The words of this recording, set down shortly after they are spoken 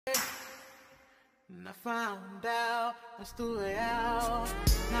And I found out that's the way out.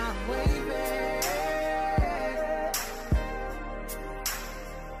 Now I'm waving.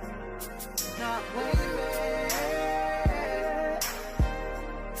 Not waving.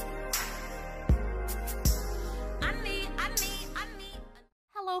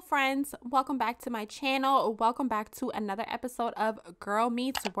 Hello friends, welcome back to my channel. Welcome back to another episode of Girl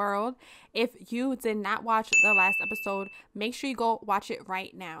Meets World. If you did not watch the last episode, make sure you go watch it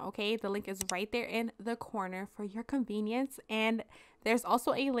right now, okay? The link is right there in the corner for your convenience, and there's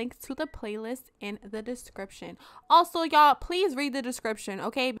also a link to the playlist in the description. Also, y'all, please read the description,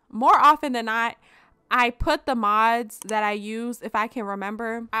 okay? More often than not, I put the mods that I use if I can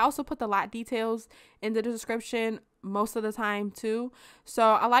remember. I also put the lot details in the description most of the time too.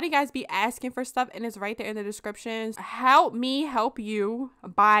 So a lot of you guys be asking for stuff and it's right there in the description. Help me help you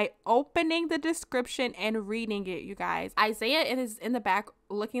by opening the description and reading it, you guys. Isaiah is in the back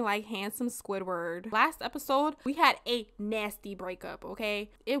looking like handsome Squidward. Last episode, we had a nasty breakup, okay?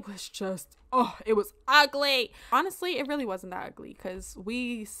 It was just, oh, it was ugly. Honestly, it really wasn't that ugly because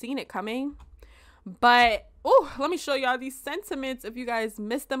we seen it coming. But oh, let me show y'all these sentiments if you guys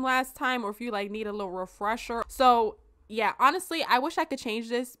missed them last time or if you like need a little refresher. So yeah, honestly, I wish I could change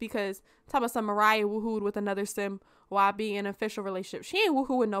this because talk about some Mariah woohooed with another sim while being in an official relationship. She ain't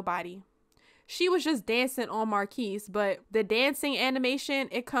woohoo with nobody. She was just dancing on Marquise, but the dancing animation,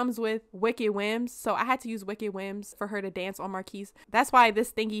 it comes with Wicked Whims. So I had to use Wicked Whims for her to dance on Marquise. That's why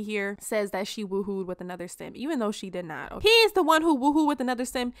this thingy here says that she woohooed with another sim, even though she did not. He is the one who woohooed with another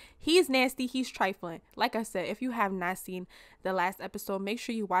sim. He's nasty. He's trifling. Like I said, if you have not seen the last episode, make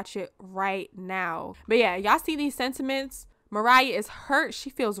sure you watch it right now. But yeah, y'all see these sentiments? Mariah is hurt. She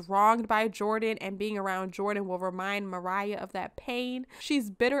feels wronged by Jordan, and being around Jordan will remind Mariah of that pain. She's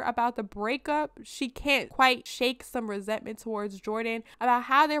bitter about the breakup. She can't quite shake some resentment towards Jordan about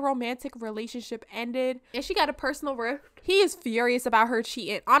how their romantic relationship ended, and she got a personal rift. He is furious about her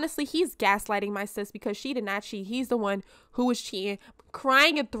cheating. Honestly, he's gaslighting my sis because she did not cheat. He's the one who was cheating,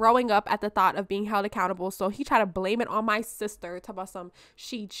 crying and throwing up at the thought of being held accountable. So he tried to blame it on my sister. Talk about some,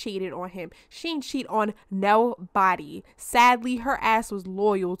 she cheated on him. She ain't cheat on nobody. Sadly, her ass was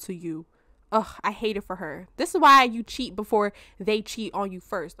loyal to you. Ugh, I hate it for her. This is why you cheat before they cheat on you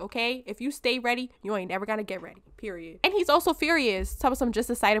first, okay? If you stay ready, you ain't never gonna get ready, period. And he's also furious. Tell some just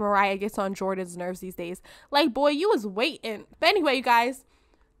the sight of Mariah gets on Jordan's nerves these days. Like, boy, you was waiting. But anyway, you guys,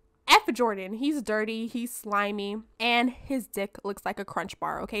 F Jordan. He's dirty, he's slimy, and his dick looks like a crunch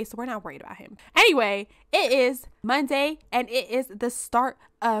bar, okay? So we're not worried about him. Anyway, it is Monday, and it is the start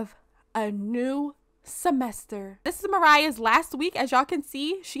of a new semester. This is Mariah's last week. As y'all can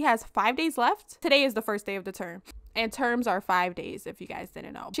see, she has 5 days left. Today is the first day of the term, and terms are 5 days if you guys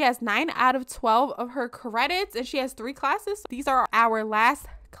didn't know. She has 9 out of 12 of her credits, and she has 3 classes. These are our last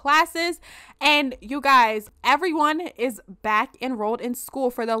classes, and you guys, everyone is back enrolled in school.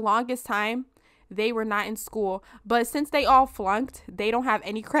 For the longest time they were not in school, but since they all flunked, they don't have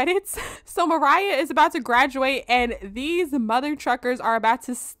any credits. So Mariah is about to graduate, and these mother truckers are about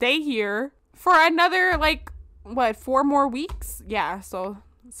to stay here for another, like, what, 4 more weeks? Yeah, so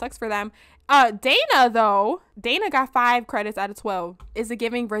sucks for them. Dana, though, Dana got 5 credits out of 12. Is it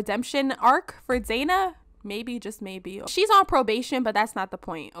giving redemption arc for Dana? Maybe, just maybe. She's on probation, but that's not the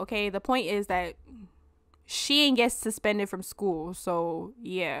point, okay? The point is that she ain't get suspended from school. So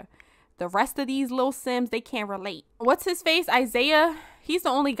yeah, the rest of these little sims, they can't relate. What's his face? Isaiah. He's the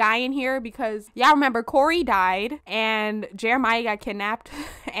only guy in here because y'all remember Corey died and Jeremiah got kidnapped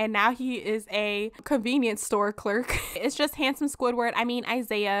and now he is a convenience store clerk. It's just handsome Squidward. I mean,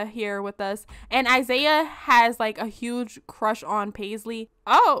 Isaiah here with us, and Isaiah has like a huge crush on Paisley.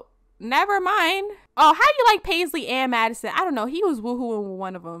 Oh, never mind. Oh, how do you like Paisley and Madison? I don't know. He was woohooing with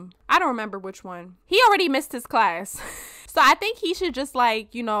one of them. I don't remember which one. He already missed his class. So I think he should just,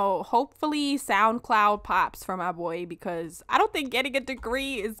 like, you know, hopefully SoundCloud pops for my boy, because I don't think getting a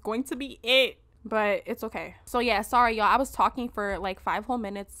degree is going to be it. But it's okay. So yeah, sorry y'all. I was talking for like 5 whole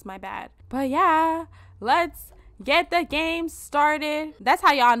minutes. My bad. But yeah, let's get the game started. That's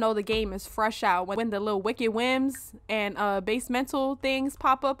how y'all know the game is fresh out. When the little Wicked Whims and basemental things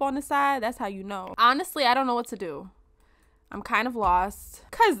pop up on the side, that's how you know. Honestly, I don't know what to do. I'm kind of lost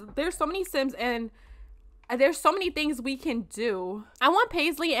because there's so many sims and there's so many things we can do. I want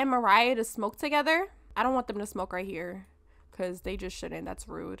Paisley and Mariah to smoke together. I don't want them to smoke right here because they just shouldn't. That's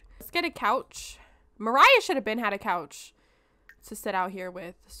rude. Let's get a couch. Mariah should have been had a couch to sit out here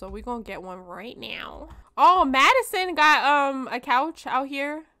with, so we're gonna get one right now. Oh, Madison got a couch out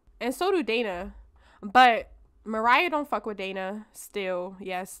here, and so do Dana, but Mariah don't fuck with Dana still.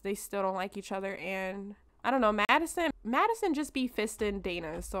 Yes, they still don't like each other. And I don't know, Madison just be fisting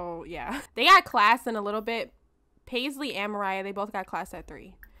Dana. So yeah, they got class in a little bit. Paisley and Mariah, they both got class at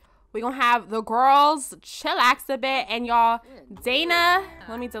 3. We're gonna have the girls chillax a bit. And y'all, Dana,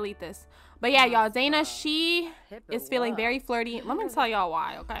 let me delete this. But yeah, y'all, Dana, she is feeling very flirty. Let me tell y'all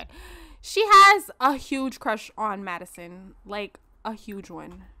why, okay? She has a huge crush on Madison, like a huge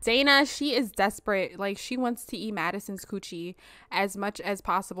one. Dana, she is desperate. Like, she wants to eat Madison's coochie as much as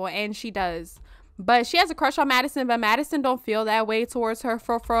possible, and she does. But she has a crush on Madison, but Madison don't feel that way towards her.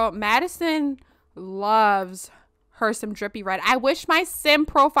 For Madison loves her some Drippy Red. I wish my sim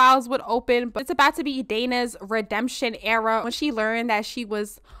profiles would open, but it's about to be Dana's redemption era. When she learned that she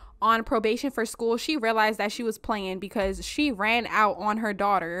was on probation for school, she realized that she was playing because she ran out on her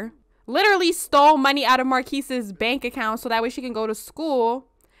daughter. Literally stole money out of Marquise's bank account so that way she can go to school.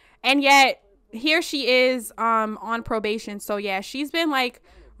 And yet here she is on probation. So yeah, she's been like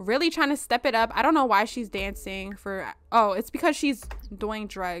really trying to step it up. I don't know why she's dancing for, oh, it's because she's doing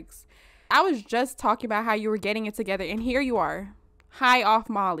drugs. I was just talking about how you were getting it together, and here you are, high off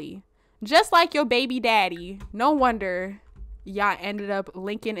Molly, just like your baby daddy. No wonder y'all ended up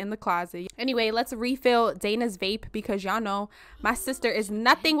linking in the closet. Anyway, let's refill Dana's vape because y'all know my sister is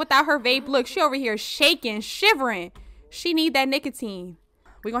nothing without her vape. Look, she over here shaking, shivering. She need that nicotine.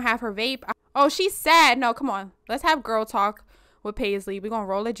 We're gonna have her vape. Oh, she's sad. No, come on, let's have girl talk with Paisley. We're gonna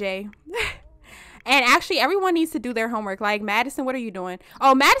roll a J. And actually, everyone needs to do their homework. Like, Madison, what are you doing?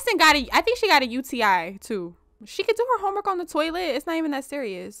 Oh, Madison I think she got a UTI too. She could do her homework on the toilet. It's not even that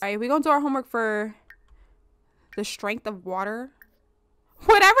serious. All right, we're gonna do our homework for the strength of water,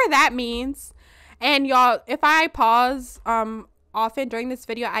 whatever that means. And y'all, if I pause often during this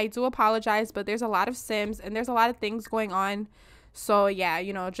video, I do apologize, but there's a lot of sims and there's a lot of things going on. So yeah,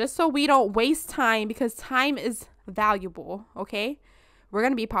 you know, just so we don't waste time, because time is valuable, okay? We're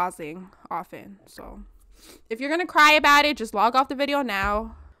gonna be pausing often, so if you're gonna cry about it, just log off the video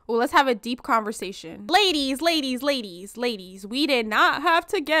now. Well, let's have a deep conversation. Ladies, we did not have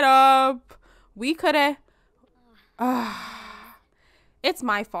to get up. We could have. It's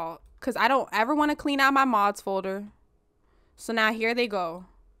my fault because I don't ever want to clean out my mods folder. So now here they go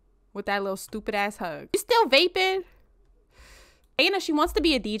with that little stupid ass hug. You still vaping? Dana, she wants to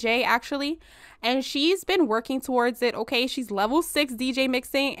be a DJ actually, and she's been working towards it. Okay, she's level 6 DJ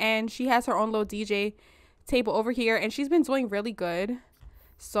mixing, and she has her own little DJ table over here, and she's been doing really good.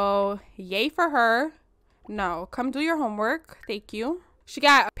 So yay for her. No, come do your homework. Thank you. She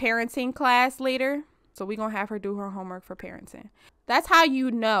got a parenting class later, so we're gonna have her do her homework for parenting. That's how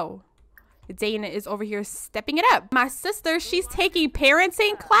you know Dana is over here stepping it up. My sister, she's taking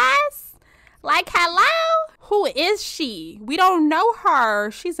parenting class. Like, hello? Who is she? We don't know her.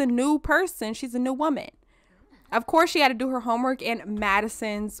 She's a new person. She's a new woman. Of course, she had to do her homework in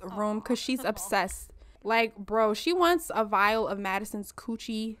Madison's room because she's obsessed. Like, bro, she wants a vial of Madison's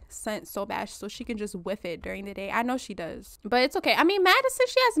coochie scent so bad so she can just whiff it during the day. I know she does. But it's okay. I mean, Madison,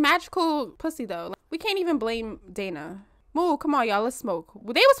 she has magical pussy, though. Like, we can't even blame Dana. Move, come on, y'all. Let's smoke.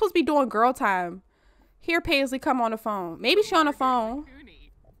 Well, they were supposed to be doing girl time. Here, Paisley, come on the phone. Maybe she on the phone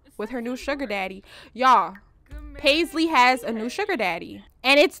with her new sugar daddy. Y'all, Paisley has a new sugar daddy,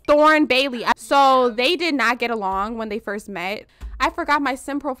 and it's Thorn Bailey. So they did not get along when they first met. I forgot my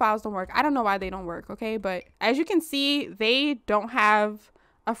sim profiles don't work. I don't know why they don't work, okay? But as you can see, they don't have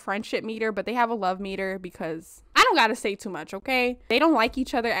a friendship meter, but they have a love meter because I don't gotta say too much, okay? They don't like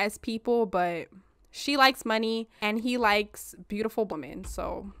each other as people, but she likes money and he likes beautiful women,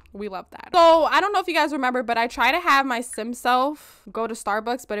 so we love that. So I don't know if you guys remember, but I tried to have my sim self go to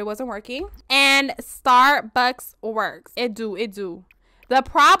Starbucks, but it wasn't working. And Starbucks works. It do. The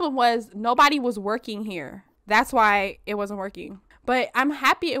problem was nobody was working here. That's why it wasn't working. But I'm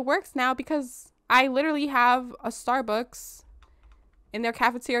happy it works now because I literally have a Starbucks in their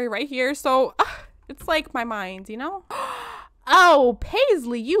cafeteria right here. So it's like my mind, you know? Oh,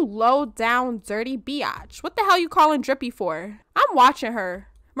 Paisley, you low down dirty biatch. What the hell you calling Drippy for? I'm watching her.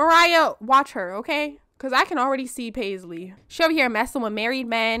 Mariah, watch her, okay? Because I can already see Paisley. She over here messing with married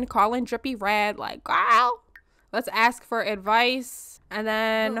men, calling Drippy red. Like, girl, let's ask for advice. And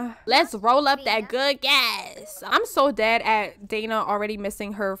then let's roll up that good gas. I'm so dead at Dana already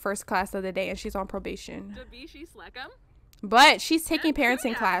missing her first class of the day and she's on probation. But she's taking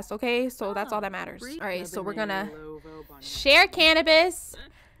parenting class, okay? So that's all that matters. All right, so we're gonna share cannabis.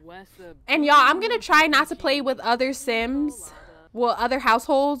 And y'all, I'm gonna try not to play with other sims, well, other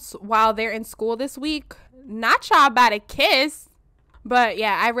households while they're in school this week. Not y'all about to kiss, But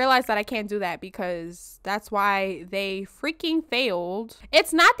yeah, I realized that I can't do that because that's why they freaking failed.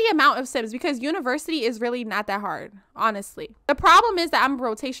 It's not the amount of sims because university is really not that hard, honestly. The problem is that I'm a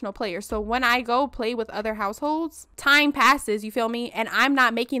rotational player. So when I go play with other households, time passes, you feel me? And I'm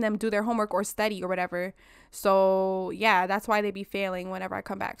not making them do their homework or study or whatever. So yeah, that's why they be failing whenever I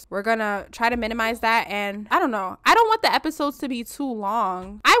come back. So we're gonna try to minimize that. And I don't know. I don't want the episodes to be too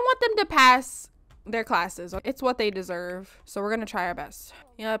long. I want them to pass their classes. It's what they deserve. So we're gonna try our best.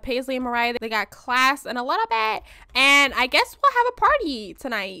 You know, Paisley and Mariah, they got class in a little bit. And I guess we'll have a party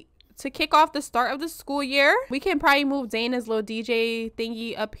tonight to kick off the start of the school year. We can probably move Dana's little DJ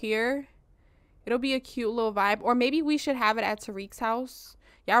thingy up here. It'll be a cute little vibe. Or maybe we should have it at Tariq's house.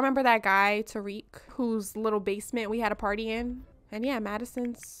 Y'all remember that guy, Tariq, whose little basement we had a party in? And yeah,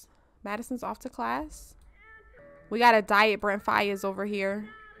 Madison's off to class. We got a diet Brent Fayez over here.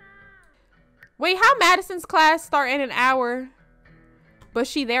 Wait, how Madison's class start in an hour? But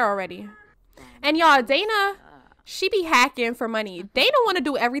she there already. And y'all, Dana, she be hacking for money. Dana want to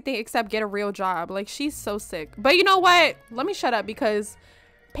do everything except get a real job. Like, she's so sick. But you know what? Let me shut up because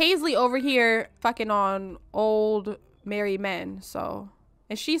Paisley over here fucking on old married men. So,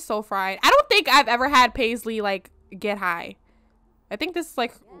 and she's so fried. I don't think I've ever had Paisley, like, get high. I think this is,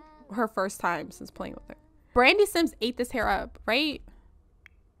 like, her first time since playing with her. Brandy Sims ate this hair up, right?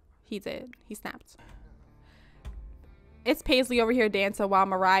 He did. He snapped. It's Paisley over here dancing while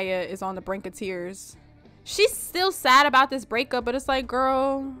Mariah is on the brink of tears. She's still sad about this breakup, but it's like,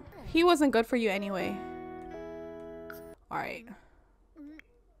 girl, he wasn't good for you anyway. All right.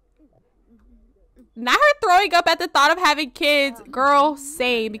 Not her throwing up at the thought of having kids. Girl,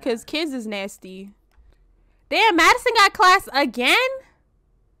 same, because kids is nasty. Damn, Madison got class again?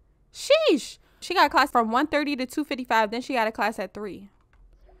 Sheesh. She got class from 1:30 to 2:55. Then she got a class at 3.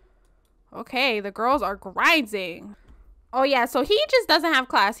 Okay, the girls are grinding. Oh yeah, so he just doesn't have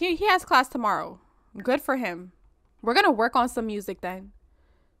class. He has class tomorrow. Good for him. We're gonna work on some music then.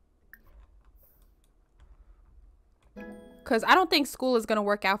 Cause I don't think school is gonna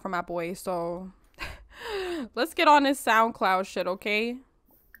work out for my boy, so let's get on this SoundCloud shit, okay?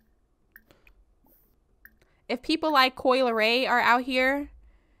 If people like Coi Leray are out here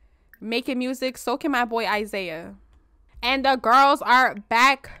making music, so can my boy Isaiah. And the girls are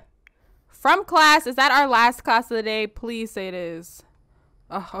back from class. Is that our last class of the day? Please say it is.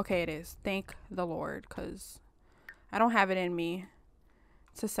 Oh, okay, it is. Thank the Lord, because I don't have it in me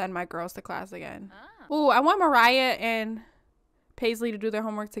to send my girls to class again. Ooh, I want Mariah and Paisley to do their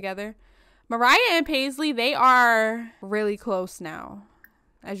homework together. Mariah and Paisley, they are really close now,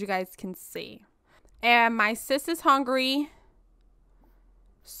 as you guys can see. And my sis is hungry,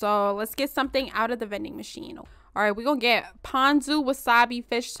 so let's get something out of the vending machine. All right, we're gonna get ponzu wasabi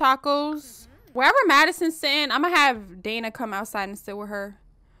fish tacos. Wherever Madison's sitting, I'm gonna have Dana come outside and sit with her,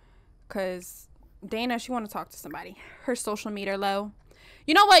 because Dana, she want to talk to somebody. Her social meter low.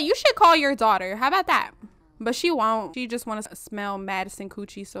 You know what? You should call your daughter. How about that? But she won't. She just wants to smell Madison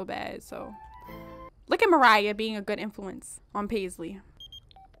coochie so bad. So look at Mariah being a good influence on Paisley.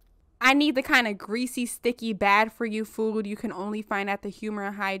 I need the kind of greasy, sticky, bad for you food you can only find at the Humor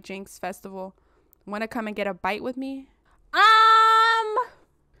and Hijinks Festival. Want to come and get a bite with me? Oh,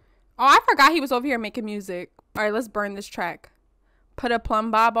 I forgot he was over here making music. All right, let's burn this track. Put a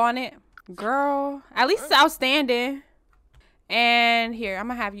plumb bob on it. Girl, at least it's outstanding. And here, I'm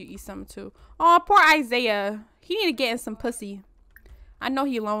gonna have you eat some too. Oh, poor Isaiah. He need to get in some pussy. I know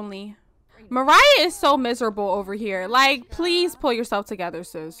he lonely. Mariah is so miserable over here. Like, please pull yourself together,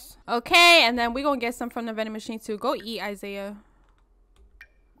 sis. Okay, and then we gonna get some from the vending machine too. Go eat, Isaiah.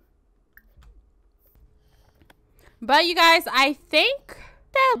 But you guys, I think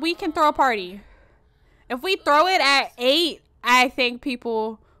that we can throw a party. If we throw it at 8, I think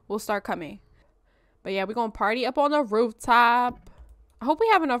people will start coming. But yeah, we're gonna party up on the rooftop. I hope we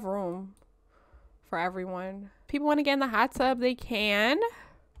have enough room for everyone. People want to get in the hot tub, they can.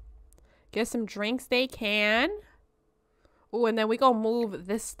 Get some drinks, they can. Oh, and then we gonna move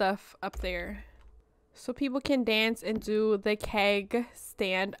this stuff up there so people can dance and do the keg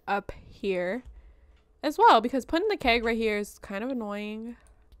stand up here as well, because putting the keg right here is kind of annoying.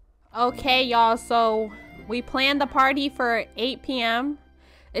 Okay, y'all, so we planned the party for 8 p.m.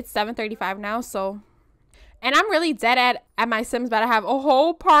 It's 7:35 now, so, and I'm really dead at my Sims about to have a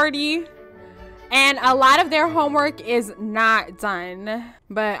whole party, and a lot of their homework is not done.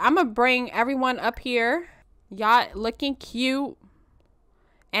 But I'm gonna bring everyone up here. Y'all looking cute,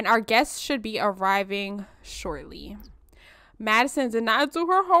 and our guests should be arriving shortly. Madison did not do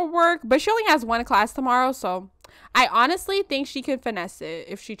her homework, but she only has 1 class tomorrow, so I honestly think she can finesse it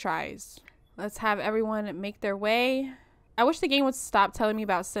if she tries. Let's have everyone make their way. I wish the game would stop telling me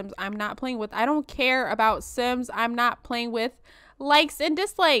about Sims I'm not playing with. I don't care about Sims I'm not playing with. Likes and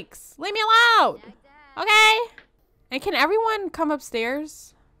dislikes. Leave me alone. Okay? And can everyone come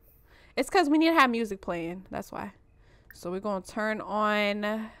upstairs? It's because we need to have music playing. That's why. So we're going to turn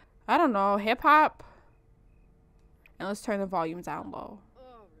on, I don't know, hip-hop. And let's turn the volume down low.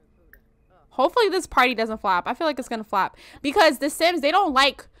 Hopefully this party doesn't flop. I feel like it's going to flop. Because the Sims, they don't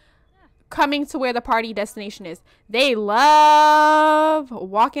like coming to where the party destination is. They love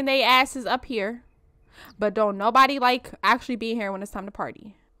walking their asses up here. But don't nobody like actually being here when it's time to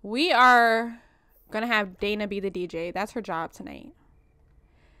party. We are going to have Dana be the DJ. That's her job tonight.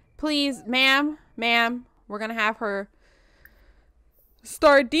 Please, ma'am, we're going to have her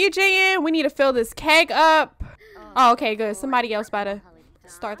start DJing. We need to fill this keg up. Oh, okay, good. Somebody else about to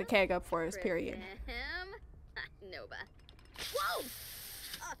start the keg up for us, period.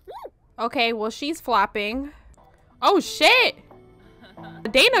 Okay, well, she's flopping. Oh, shit.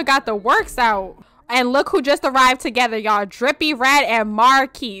 Dana got the works out. And look who just arrived together, y'all. Drippy Red and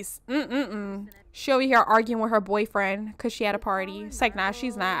Marquise. She over here arguing with her boyfriend because she had a party. It's like, nah,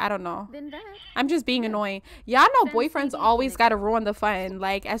 she's not. I don't know. I'm just being annoying. Y'all know boyfriends always got to ruin the fun.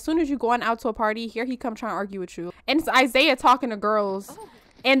 Like, as soon as you going out to a party, here he come trying to argue with you. And it's Isaiah talking to girls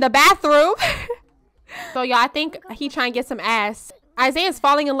in the bathroom. So, y'all, I think he trying to get some ass. Isaiah's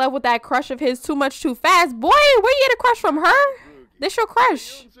falling in love with that crush of his too much too fast. Boy, where you get a crush from her? This your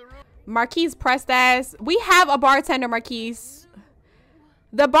crush. Marquise pressed ass. We have a bartender, Marquise.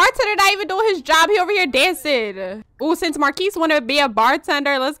 The bartender not even doing his job. He over here dancing. Ooh, since Marquise want to be a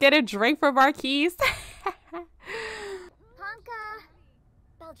bartender, let's get a drink for Marquise.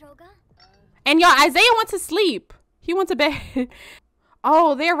 And y'all, Isaiah went to sleep. He went to bed.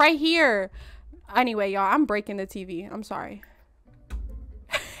 Oh, they're right here. Anyway, y'all, I'm breaking the TV. I'm sorry.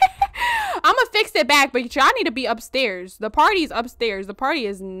 I'm gonna fix it back, but y'all need to be upstairs. The party's upstairs. The party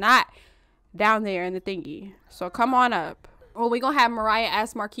is not down there in the thingy. So come on up. Well, we gonna have Mariah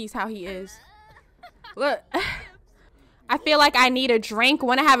ask Marquise how he is. Look, I feel like I need a drink.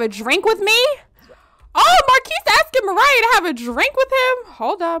 Want to have a drink with me? Oh, Marquise asking Mariah to have a drink with him.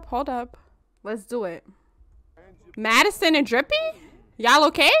 Hold up. Let's do it. Madison and Drippy, y'all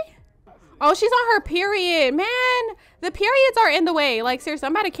okay? Oh, she's on her period, man. The periods are in the way. Like, seriously,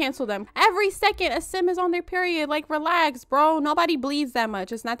 I'm about to cancel them. Every second a sim is on their period. Like, relax, bro. Nobody bleeds that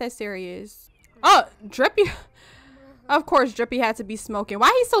much. It's not that serious. Oh, Drippy. Of course, Drippy had to be smoking.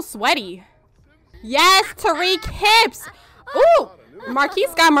 Why he's so sweaty? Yes, Tariq hips. Ooh,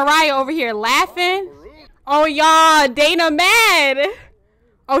 Marquise got Mariah over here laughing. Oh, y'all, Dana mad.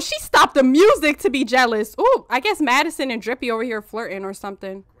 Oh, she stopped the music to be jealous. Ooh, I guess Madison and Drippy over here flirting or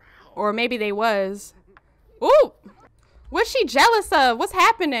something. Or maybe they was. Ooh, what's she jealous of? What's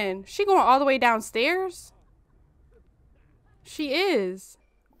happening? She going all the way downstairs? She is.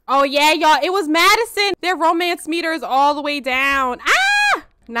 Oh, yeah, y'all. It was Madison. Their romance meter is all the way down. Ah!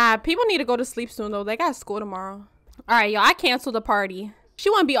 Nah, people need to go to sleep soon, though. They got school tomorrow. All right, y'all. I canceled the party. She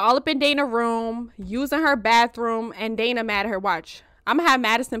want to be all up in Dana's room, using her bathroom, and Dana mad at her. Watch. I'm going to have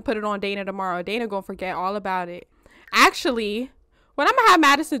Madison put it on Dana tomorrow. Dana going to forget all about it. Actually, what I'm going to have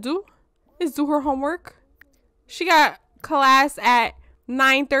Madison do is do her homework. She got class at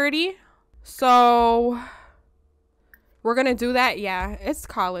 9:30. So we're going to do that. Yeah, it's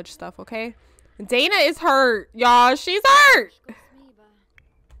college stuff, okay? Dana is hurt, y'all. She's hurt.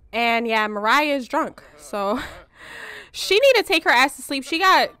 And yeah, Mariah is drunk. So she need to take her ass to sleep. She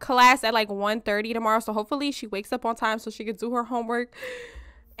got class at like 1:30 tomorrow. So hopefully she wakes up on time so she can do her homework.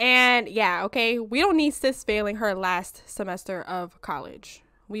 And yeah, okay. We don't need sis failing her last semester of college.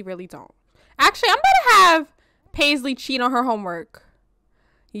 We really don't. Actually, I'm going to have Paisley cheat on her homework.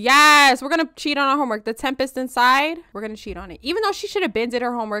 Yes, we're going to cheat on our homework. The Tempest inside, we're going to cheat on it. Even though she should have been did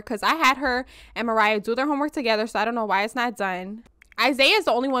her homework because I had her and Mariah do their homework together. So I don't know why it's not done. Isaiah is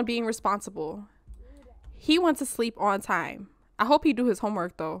the only one being responsible. He went to sleep on time. I hope he do his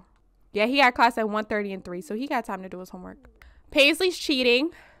homework though. Yeah, he got class at 1:30 and 3. So he got time to do his homework. Paisley's cheating.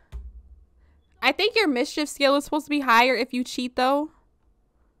 I think your mischief skill is supposed to be higher if you cheat though.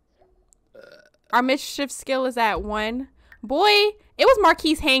 Our mischief skill is at 1. Boy, it was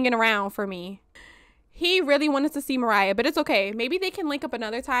Marquise hanging around for me. He really wanted to see Mariah, but it's okay. Maybe they can link up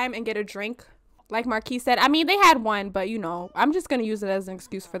another time and get a drink. Like Marquise said. I mean, they had one, but you know, I'm just going to use it as an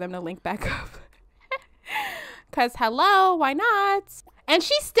excuse for them to link back up. Because hello, why not? And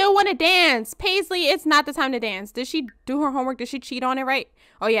she still want to dance. Paisley, it's not the time to dance. Did she do her homework? Did she cheat on it, right?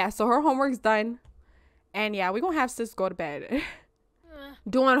 Oh, yeah. So her homework's done. And yeah, we're going to have sis go to bed.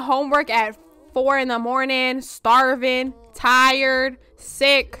 Doing homework at 4 in the morning, starving, tired,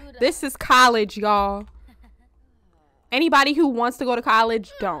 sick. This is college, y'all. Anybody who wants to go to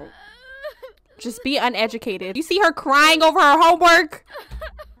college, don't. Just be uneducated. You see her crying over her homework?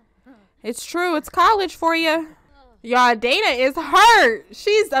 It's true. It's college for you. Y'all, Dana is hurt.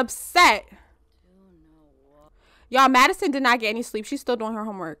 She's upset. Y'all, Madison did not get any sleep. She's still doing her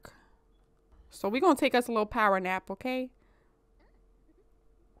homework. So we're going to take us a little power nap, okay?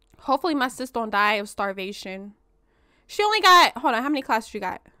 Hopefully my sis don't die of starvation. She only got, hold on, how many classes she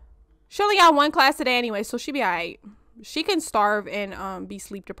got? She only got 1 class today anyway, so she be all right. She can starve and be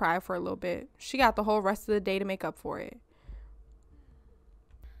sleep deprived for a little bit. She got the whole rest of the day to make up for it.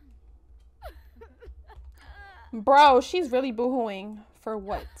 Bro, she's really boohooing for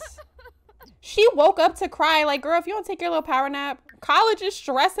what? She woke up to cry. Like, girl, if you don't take your little power nap, college is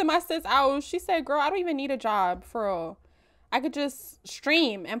stressing my sis out. She said, girl, I don't even need a job for real. I could just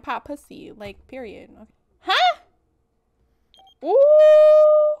stream and pop pussy. Like, period. Huh? Ooh.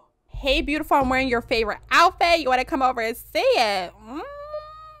 Hey, beautiful, I'm wearing your favorite outfit. You want to come over and see it?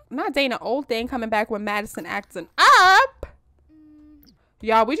 Not Dana, old thing coming back with Madison acting up.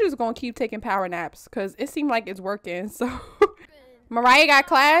 Y'all, we just gonna keep taking power naps because it seemed like it's working. So, Mariah got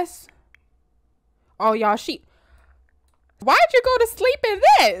class. Oh, y'all, why'd you go to sleep in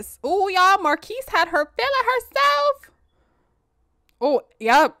this? Oh, y'all, Marquise had her feeling herself. Oh,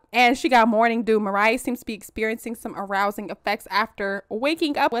 yep. And she got morning dew. Mariah seems to be experiencing some arousing effects after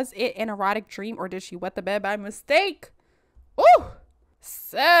waking up. Was it an erotic dream or did she wet the bed by mistake? Ooh,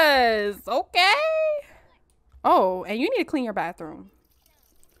 sis, okay. Oh, and you need to clean your bathroom.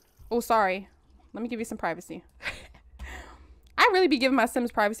 Oh, sorry. Let me give you some privacy. I really be giving my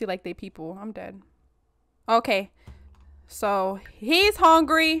Sims privacy like they people. I'm dead. Okay. So he's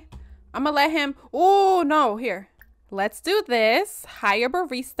hungry. I'm gonna let him. Oh, no. Here. Let's do this. Hire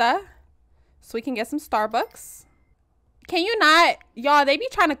barista so we can get some Starbucks. Can you not? Y'all, they be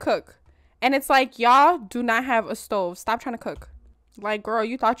trying to cook. And it's like, y'all do not have a stove. Stop trying to cook. Like, girl,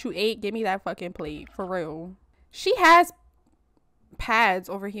 you thought you ate? Give me that fucking plate. For real. She has pads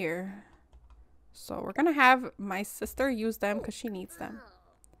over here. So we're going to have my sister use them because she needs them.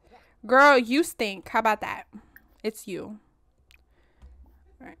 Girl, you stink. How about that? It's you.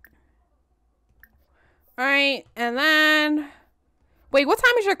 All right. All right, and then, wait, what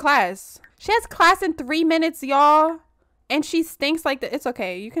time is your class? She has class in 3 minutes, y'all, and she stinks like that. It's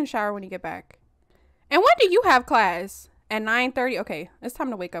okay. You can shower when you get back. And when do you have class? At 9:30? Okay, it's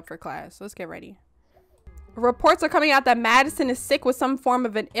time to wake up for class. Let's get ready. Reports are coming out that Madison is sick with some form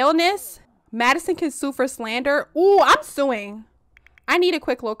of an illness. Madison can sue for slander. Ooh, I'm suing. I need a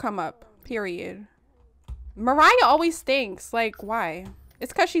quick little come up, period. Mariah always stinks. Like, why?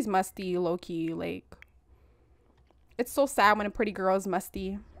 It's because she's musty, low-key, like. It's so sad when a pretty girl is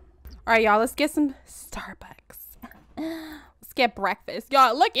musty. All right, y'all, let's get some Starbucks. Let's get breakfast.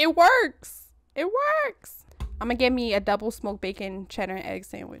 Y'all, look, it works. It works. I'm going to get me a double smoked bacon, cheddar, and egg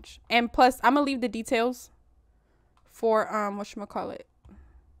sandwich. And plus, I'm going to leave the details for, whatchamacallit,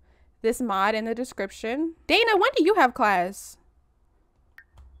 this mod in the description. Dana, when do you have class?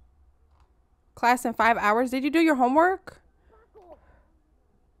 Class in 5 hours. Did you do your homework?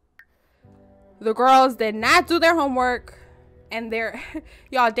 The girls did not do their homework. And they're...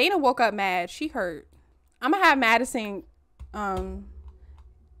 Y'all, Dana woke up mad. She hurt. I'm going to have Madison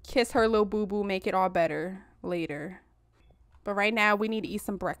kiss her little boo-boo, make it all better later. But right now, we need to eat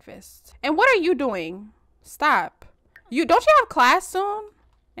some breakfast. And what are you doing? Stop. Don't you have class soon?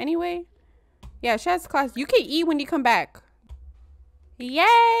 Anyway? Yeah, she has class. You can eat when you come back. Yay!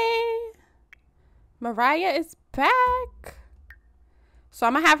 Mariah is back. So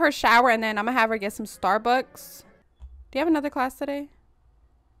I'm going to have her shower and then I'm going to have her get some Starbucks. Do you have another class today?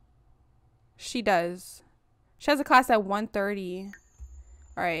 She does. She has a class at 1:30.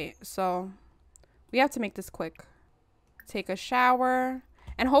 All right, so we have to make this quick. Take a shower.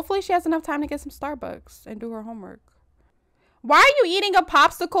 And hopefully she has enough time to get some Starbucks and do her homework. Why are you eating a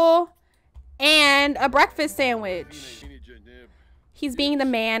popsicle and a breakfast sandwich? He's being the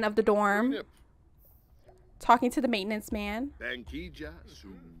man of the dorm. Talking to the maintenance man.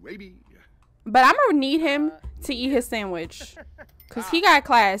 But I'm gonna need him to eat his sandwich. Because he got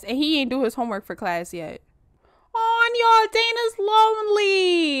class and he ain't do his homework for class yet. Oh, y'all, Dana's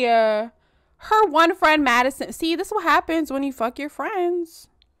lonely. Her one friend, Madison. See, this is what happens when you fuck your friends.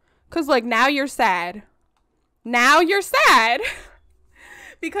 Because, like, now you're sad. Now you're sad.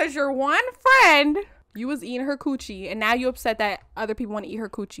 Because your one friend, you was eating her coochie. And now you upset that other people want to eat her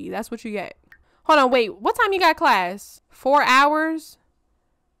coochie. That's what you get. Hold on, wait. What time you got class? 4 hours?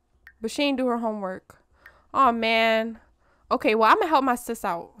 But she ain't do her homework. Oh, man. Okay, well, I'm going to help my sis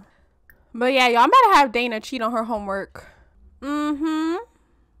out. But, yeah, y'all, I'm about to have Dana cheat on her homework. Mm-hmm.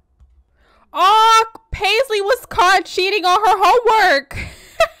 Oh, Paisley was caught cheating on her homework.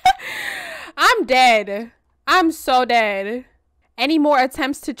 I'm dead. I'm so dead. Any more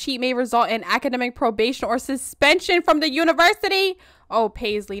attempts to cheat may result in academic probation or suspension from the university. Oh,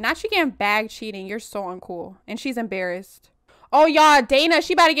 Paisley, not you getting bagged cheating. You're so uncool. And she's embarrassed. Oh, y'all, Dana,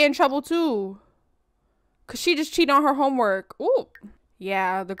 she about to get in trouble too. Because she just cheated on her homework. Ooh.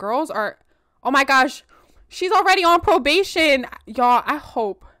 Yeah, the girls are... Oh my gosh. She's already on probation. Y'all, I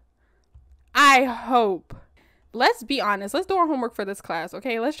hope. Let's be honest. Let's do our homework for this class,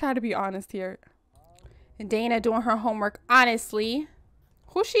 okay? Let's try to be honest here. Dana doing her homework honestly.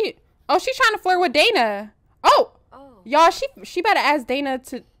 Who's she? Oh, she's trying to flirt with Dana. Oh. Y'all, she better ask Dana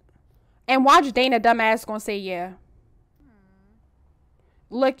to... And watch Dana dumbass gonna say yeah.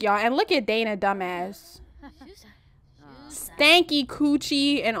 Look, y'all. And look at Dana dumbass. Stanky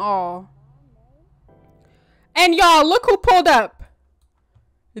coochie and all. And y'all, look who pulled up.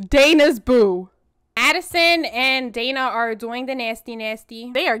 Dana's boo. Madison and Dana are doing the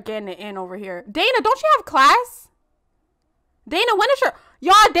nasty. They are getting it in over here. Dana, don't you have class? Dana, when is your...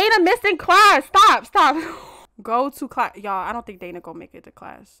 Y'all, Dana missing class. Stop. Go to class. Y'all, I don't think Dana gonna make it to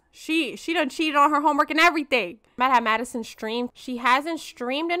class. She done cheated on her homework and everything. Might have Madison stream. She hasn't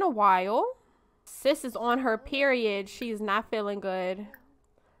streamed in a while. Sis is on her period. She's not feeling good.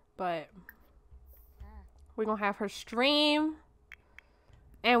 But we're gonna have her stream.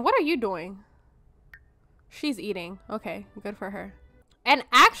 And what are you doing? She's eating. Okay, good for her. And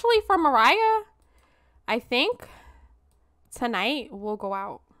actually for Mariah, I think tonight we'll go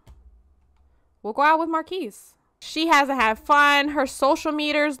out. We'll go out with Marquise. She hasn't had fun. Her social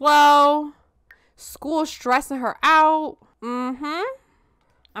meter's low. School's stressing her out.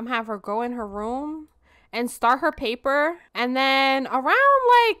 I'm have her go in her room and start her paper. And then around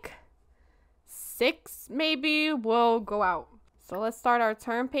like 6 maybe we'll go out. So let's start our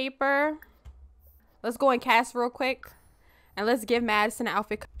term paper. Let's go and cast real quick. And let's give Madison an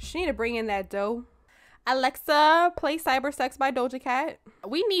outfit. She need to bring in that dough. Alexa, play Cyber Sex by Doja Cat.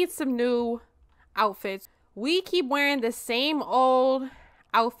 We need some new outfits. We keep wearing the same old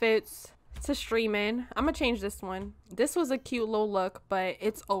outfits to streaming. I'm gonna change this one. This was a cute little look, but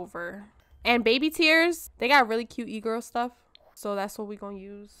it's over. And Baby Tears, they got really cute e-girl stuff. So that's what we're gonna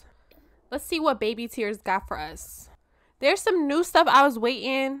use. Let's see what Baby Tears got for us. There's some new stuff I was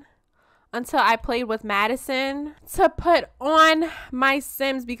waiting until I played with Madison to put on my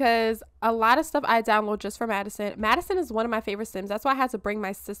Sims, because a lot of stuff I download just for Madison. Madison is one of my favorite Sims. That's why I had to bring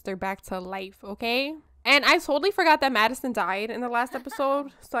my sister back to life, okay? And I totally forgot that Madison died in the last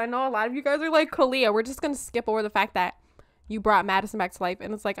episode. So I know a lot of you guys are like, Kalia, we're just gonna skip over the fact that you brought Madison back to life.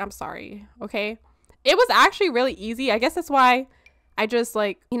 And it's like, I'm sorry, okay? It was actually really easy. I guess that's why I just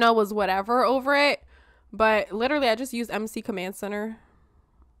like, you know, was whatever over it. But literally, I just used MC Command Center.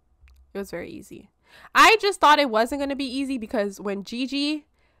 It was very easy. I just thought it wasn't going to be easy because when Gigi,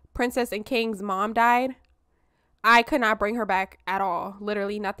 Princess and King's mom died, I could not bring her back at all.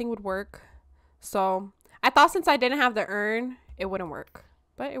 Literally, nothing would work. So I thought since I didn't have the urn, it wouldn't work.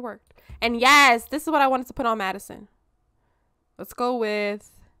 But it worked. And yes, this is what I wanted to put on Madison. Let's go with...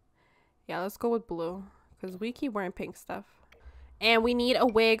 Yeah, let's go with blue. Because we keep wearing pink stuff. And we need a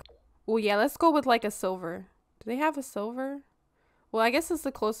wig. Oh, yeah, let's go with like a silver. Do they have a silver? Well, I guess it's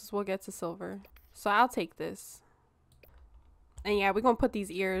the closest we'll get to silver. So I'll take this. And yeah, we're going to put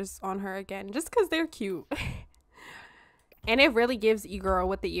these ears on her again. Just because they're cute. And it really gives e-girl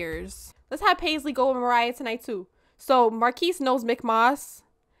with the ears. Let's have Paisley go with Mariah tonight too. So Marquise knows Mick Moss.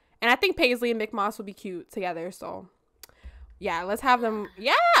 And I think Paisley and Mick Moss will be cute together. So yeah, let's have them.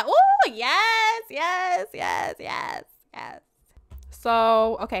 Yeah. Oh, yes.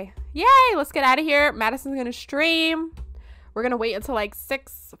 So, okay. Yay. Let's get out of here. Madison's going to stream. We're going to wait until like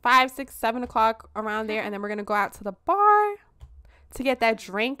 5, 6, 7 o'clock around there. And then we're going to go out to the bar to get that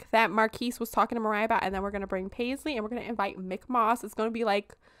drink that Marquise was talking to Mariah about. And then we're going to bring Paisley and we're going to invite Mick Moss. It's going to be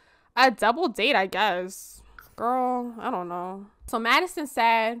like a double date, I guess. Girl, I don't know. So Madison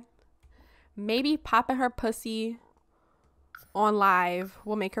said maybe popping her pussy on live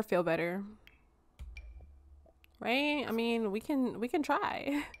will make her feel better. Right? I mean, we can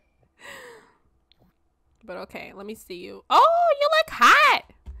try. But okay, let me see you. Oh, you look hot.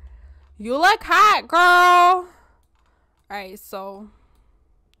 You look hot, girl. All right, so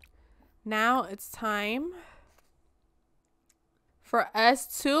now it's time for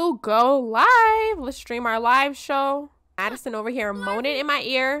us to go live. Let's stream our live show. Madison over here moaning in my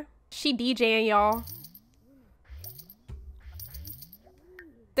ear. She DJing, y'all.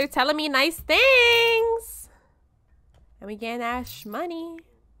 They're telling me nice things. And we getting that money.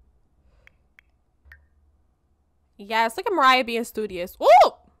 Yes, look at Mariah being studious.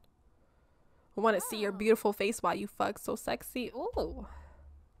 Ooh! want to see your beautiful face while you fuck. So sexy. Ooh.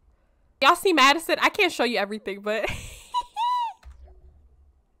 Y'all see Madison? I can't show you everything, but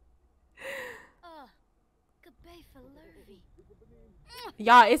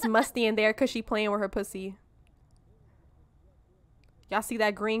y'all, it's musty in there because she playing with her pussy. Y'all see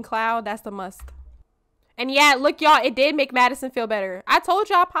that green cloud? That's the must. And yeah, look, y'all, it did make Madison feel better. I told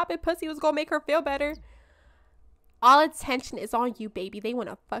y'all popping pussy was gonna make her feel better. All attention is on you, baby. They want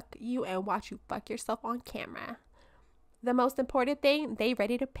to fuck you and watch you fuck yourself on camera. The most important thing, they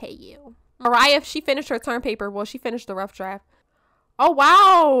ready to pay you. Mariah, she finished her term paper. Well, she finished the rough draft. Oh,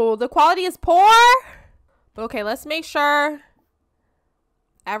 wow. The quality is poor. But okay, let's make sure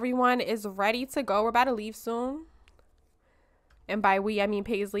everyone is ready to go. We're about to leave soon. And by we, I mean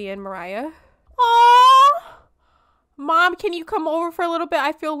Paisley and Mariah. Oh, Mom, can you come over for a little bit?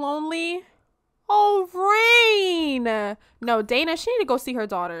 I feel lonely. Oh, Rain. No, Dana, she need to go see her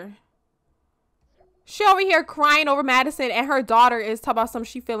daughter. She over here crying over Madison and her daughter is talking about something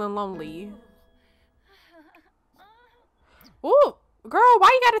she feeling lonely. Ooh, girl, why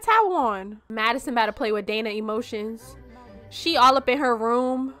you got a towel on? Madison about to play with Dana emotions. She all up in her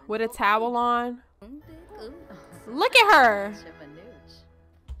room with a towel on. Look at her.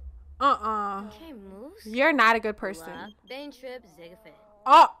 You're not a good person.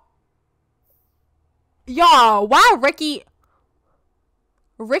 Oh. Y'all, why Ricky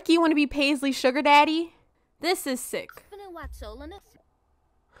want to be Paisley's sugar daddy? This is sick.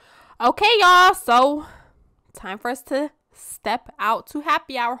 Okay, y'all, so time for us to step out to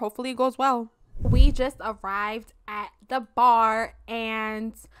happy hour. Hopefully it goes well. We just arrived at the bar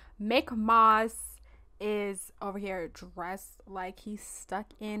and Mick Moss is over here dressed like he's stuck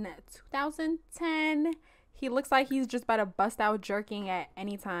in 2010. He looks like he's just about to bust out jerking at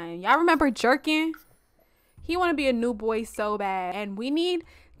any time. Y'all remember jerking? He want to be a new boy so bad. And we need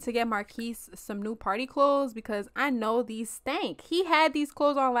to get Marquise some new party clothes because I know these stank. He had these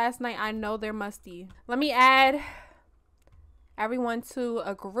clothes on last night. I know they're musty. Let me add everyone to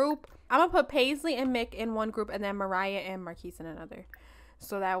a group. I'm going to put Paisley and Mick in one group and then Mariah and Marquise in another.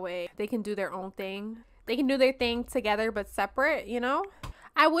 So that way they can do their own thing. They can do their thing together but separate, you know?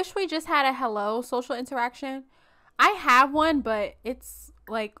 I wish we just had a hello social interaction. I have one, but it's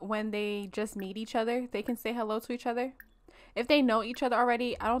like when they just meet each other, they can say hello to each other. If they know each other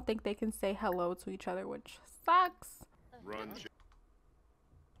already, I don't think they can say hello to each other, which sucks.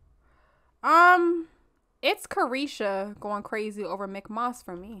 It's Carisha going crazy over Mick Moss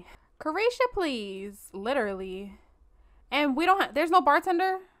for me. Carisha, please. Literally. And we don't have, there's no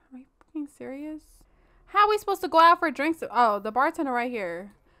bartender? Are you being serious? How are we supposed to go out for drinks? Oh, the bartender right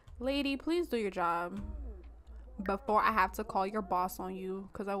here. Lady, please do your job before I have to call your boss on you,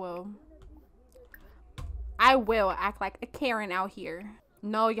 because I will. I will act like a Karen out here.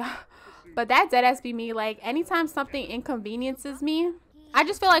 No, y'all. But that deadass be me. Like, anytime something inconveniences me, I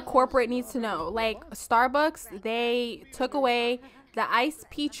just feel like corporate needs to know. Like, Starbucks, they took away the iced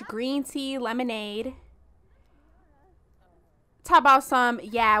peach green tea lemonade. Talk about some,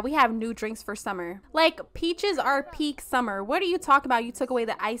 yeah, we have new drinks for summer. Like, peaches are peak summer. What are you talking about? You took away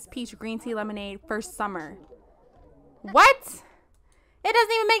the iced peach green tea lemonade for summer. What? It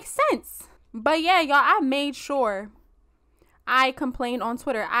doesn't even make sense. But yeah, y'all, I made sure I complained on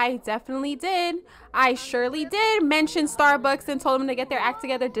Twitter. I definitely did. I surely did mention Starbucks and told them to get their act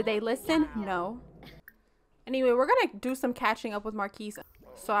together. Did they listen? No. Anyway, we're going to do some catching up with Marquise.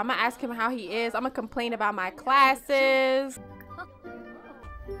 So I'm going to ask him how he is. I'm going to complain about my classes.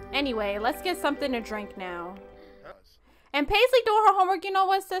 Anyway, let's get something to drink now. And Paisley doing her homework. You know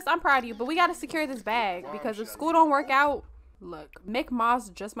what, sis? I'm proud of you. But we got to secure this bag. Because if school don't work out, look, Mick Moss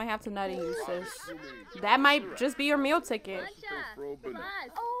just might have to nut in you, sis. That might just be your meal ticket.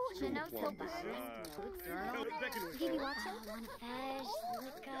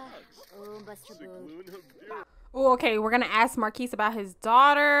 Oh, okay, we're going to ask Marquise about his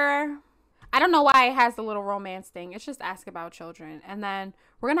daughter. I don't know why it has the little romance thing. It's just ask about children. And then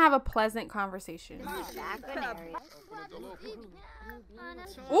we're going to have a pleasant conversation.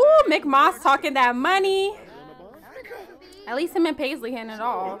 Ooh, Mick Moss talking that money. At least him and Paisley hitting it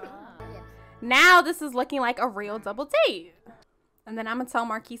all. Now this is looking like a real double date. And then I'm going to tell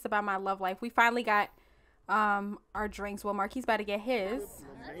Marquise about my love life. We finally got our drinks. Well, Marquise about to get his.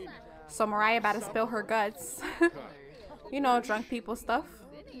 So Mariah about to spill her guts. You know, drunk people stuff.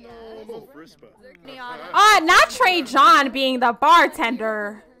 Not Trey John being the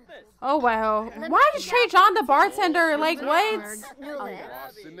bartender. Oh, well. Why is Trey John the bartender? Like, what?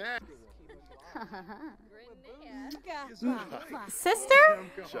 Sister?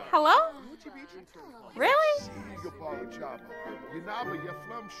 Hello? Really?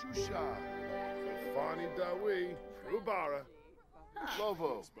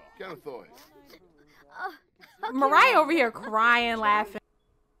 Mariah over here crying, laughing.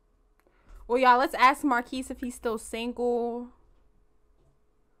 Well, y'all, let's ask Marquise if he's still single.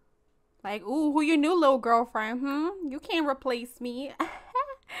 Like, ooh, who your new little girlfriend? You can't replace me.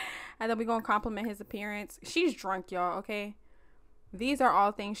 And then we're gonna compliment his appearance. She's drunk, y'all, okay? These are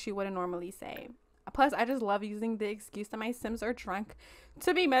all things she wouldn't normally say. Plus, I just love using the excuse that my Sims are drunk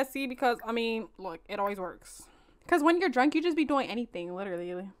to be messy because, I mean, look, it always works. Because when you're drunk, you just be doing anything,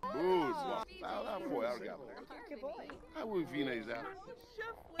 literally. And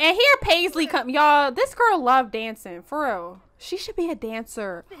here Paisley come, y'all. This girl love dancing, for real. She should be a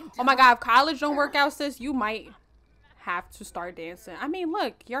dancer. Oh my God, if college don't work out, sis, you might have to start dancing. I mean,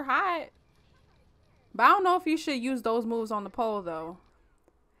 look, you're hot. But I don't know if you should use those moves on the pole, though.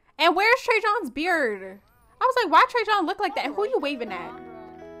 And where's Trey John's beard? I was like, why Trey John look like that? And who you waving at?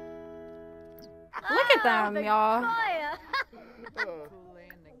 Look at them, y'all.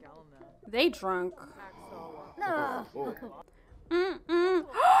 They drunk.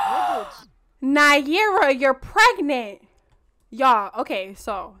 Naira, you're pregnant. Y'all, okay,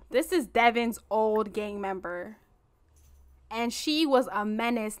 so this is Devin's old gang member. And she was a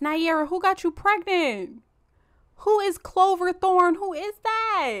menace. Naira, who got you pregnant? Who is Clover Thorne? Who is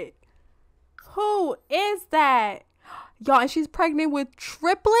that? Who is that? Y'all, and she's pregnant with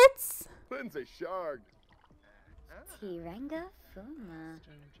triplets?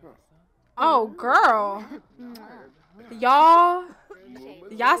 Oh, girl. Y'all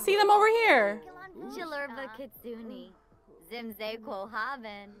see them over here?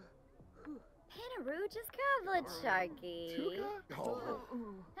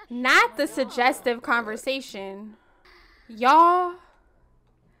 Not the suggestive conversation. Y'all,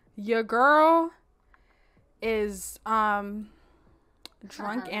 your girl is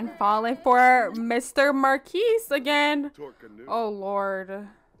drunk and falling for Mr. Marquise again. Oh Lord.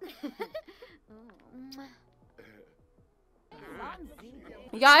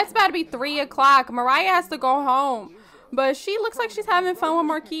 Y'all, it's about to be 3 o'clock. Mariah has to go home, but she looks like she's having fun with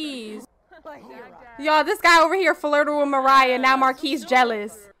Marquise. Y'all, this guy over here flirting with Mariah. Now Marquise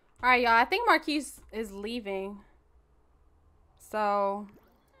jealous. All right, y'all. I think Marquise is leaving. So,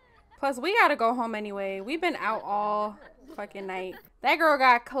 plus we gotta go home anyway. We've been out all fucking night. That girl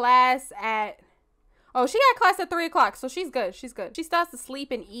got class at... Oh, she got class at 3 o'clock, so she's good. She's good. She starts to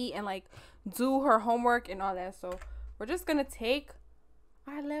sleep and eat and, like, do her homework and all that. So, we're just gonna take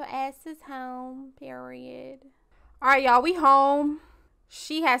our little asses home, period. All right, y'all. We home.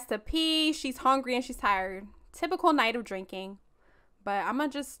 She has to pee. She's hungry and she's tired. Typical night of drinking. But I'm gonna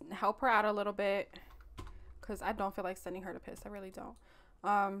just help her out a little bit because I don't feel like sending her to piss. I really don't.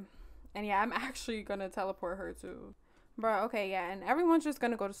 And yeah, I'm actually gonna teleport her too. Bro, okay, yeah, and everyone's just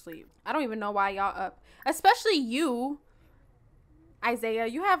gonna go to sleep. I don't even know why y'all up. Especially you, Isaiah.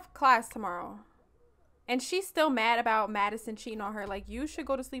 You have class tomorrow. And she's still mad about Madison cheating on her. Like, you should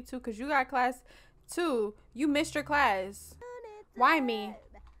go to sleep too because you got class too. You missed your class. Why me?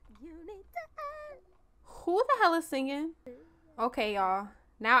 Who the hell is singing? Okay, y'all.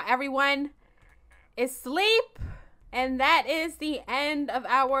 Now everyone is asleep. And that is the end of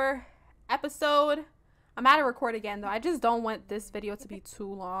our episode. I'm about to record again, though. I just don't want this video to be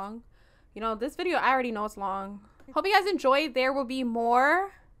too long. You know, this video, I already know it's long. Hope you guys enjoyed. There will be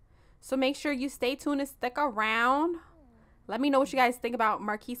more. So make sure you stay tuned and stick around. Let me know what you guys think about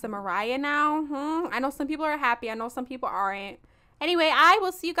Marquise and Mariah now. I know some people are happy. I know some people aren't. Anyway, I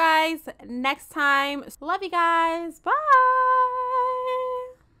will see you guys next time. Love you guys. Bye.